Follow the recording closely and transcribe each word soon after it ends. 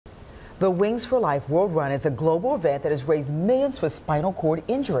The Wings for Life World Run is a global event that has raised millions for spinal cord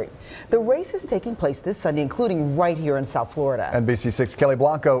injury. The race is taking place this Sunday, including right here in South Florida. NBC6 Kelly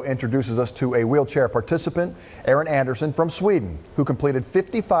Blanco introduces us to a wheelchair participant, Aron Anderson from Sweden, who completed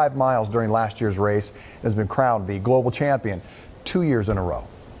 55 miles during last year's race and has been crowned the global champion 2 years in a row.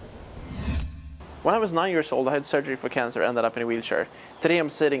 When I was 9 years old, I had surgery for cancer, ended up in a wheelchair. Today I'm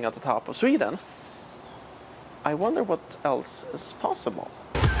sitting at the top of Sweden. I wonder what else is possible.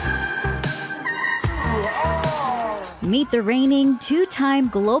 Meet the reigning two-time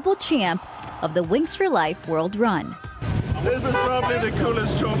global champ of the Wings for Life World Run. This is probably the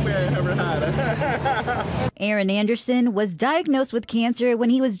coolest trophy I ever had. Aron Anderson was diagnosed with cancer when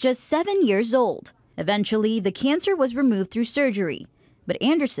he was just 7 years old. Eventually, the cancer was removed through surgery, but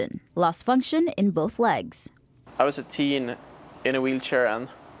Anderson lost function in both legs. I was a teen in a wheelchair, and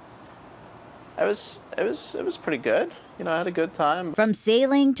it was pretty good. You know, I had a good time. From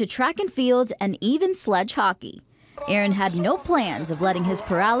sailing to track and field and even sledge hockey, Aron had no plans of letting his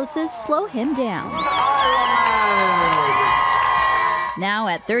paralysis slow him down. Now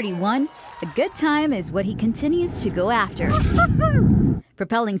at 31, a good time is what he continues to go after,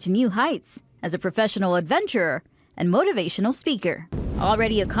 propelling to new heights as a professional adventurer and motivational speaker,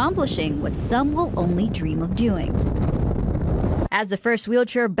 already accomplishing what some will only dream of doing. As the first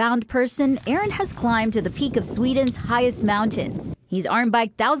wheelchair-bound person, Aron has climbed to the peak of Sweden's highest mountain. He's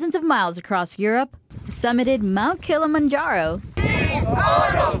arm-biked thousands of miles across Europe, summited Mount Kilimanjaro,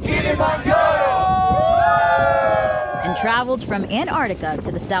 and traveled from Antarctica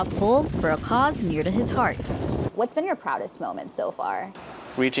to the South Pole for a cause near to his heart. What's been your proudest moment so far?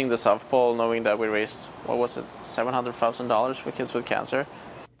 Reaching the South Pole, knowing that we raised, what was it, $700,000 for kids with cancer.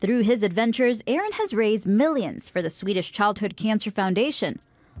 Through his adventures, Aron has raised millions for the Swedish Childhood Cancer Foundation,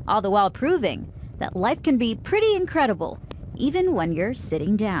 all the while proving that life can be pretty incredible, even when you're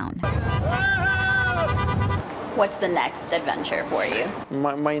sitting down. What's the next adventure for you?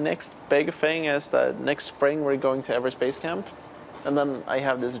 My next big thing is that next spring we're going to Everest Base Camp, and then I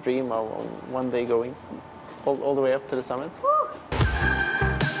have this dream of one day going all the way up to the summit.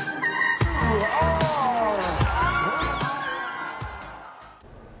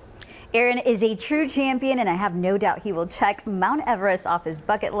 Aron is a true champion, and I have no doubt he will check Mount Everest off his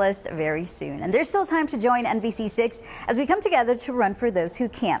bucket list very soon. And there's still time to join NBC6 as we come together to run for those who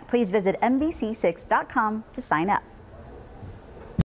can't. Please visit NBC6.com to sign up.